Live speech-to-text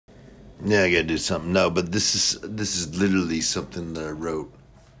Yeah, I gotta do something. No, but this is literally something that I wrote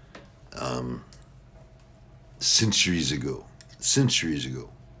centuries ago. Centuries ago.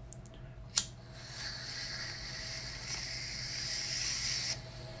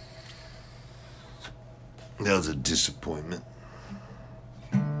 That was a disappointment.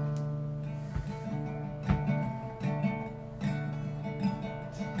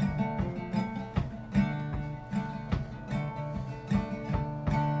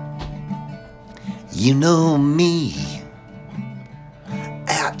 You know me,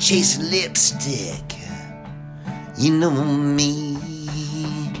 out chasing lipstick. You know me,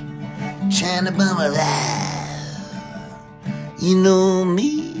 trying to bum alive. You know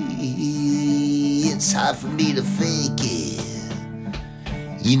me, it's hard for me to fake it.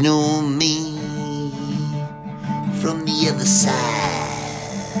 You know me, from the other side.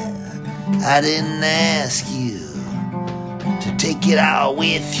 I didn't ask you to take it all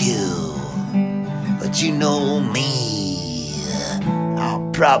with you. But you know me,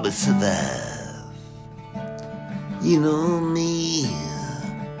 I'll probably survive. You know me,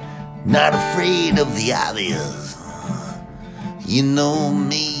 not afraid of the obvious. You know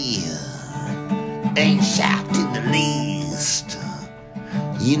me, ain't shocked in the least.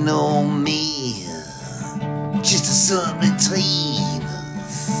 You know me, just a son between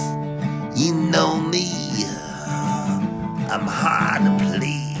us. You know me, I'm hard to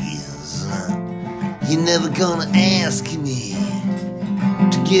please. You're never gonna ask me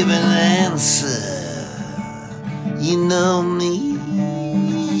to give an answer. You know me,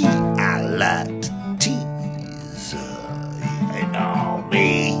 I like to tease. You know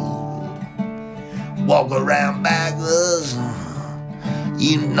me, walk around backwards.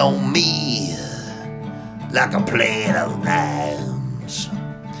 You know me, like a plate of rhymes.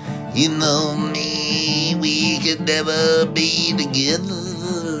 You know me, we could never be together.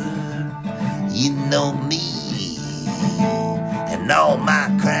 You know me, and all my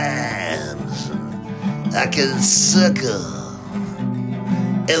crimes. I can succor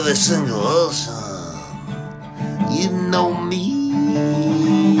every single ocean. You know me,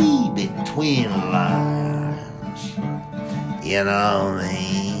 between the lines. You know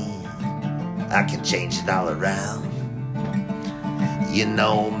me, I can change it all around. You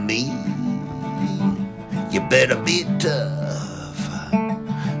know me, you better be tough.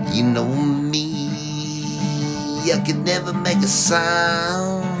 You know me, I could never make a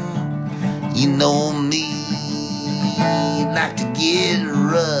sound. You know me, like to get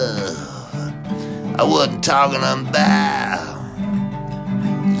rough. I wasn't talking about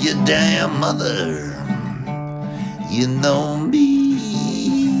your damn mother. You know me,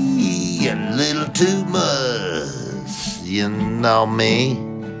 a little too much. You know me,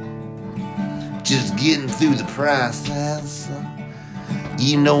 just getting through the process.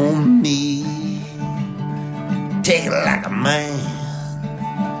 You know me, take it like a man.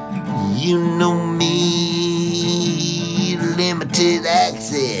 You know me, limited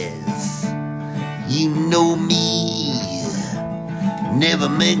access. You know me, never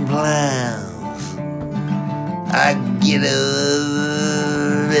make plans. I get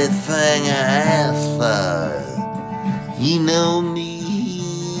everything I ask for. You know me,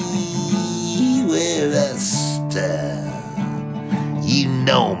 where I stand. You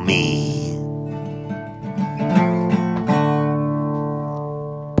know me.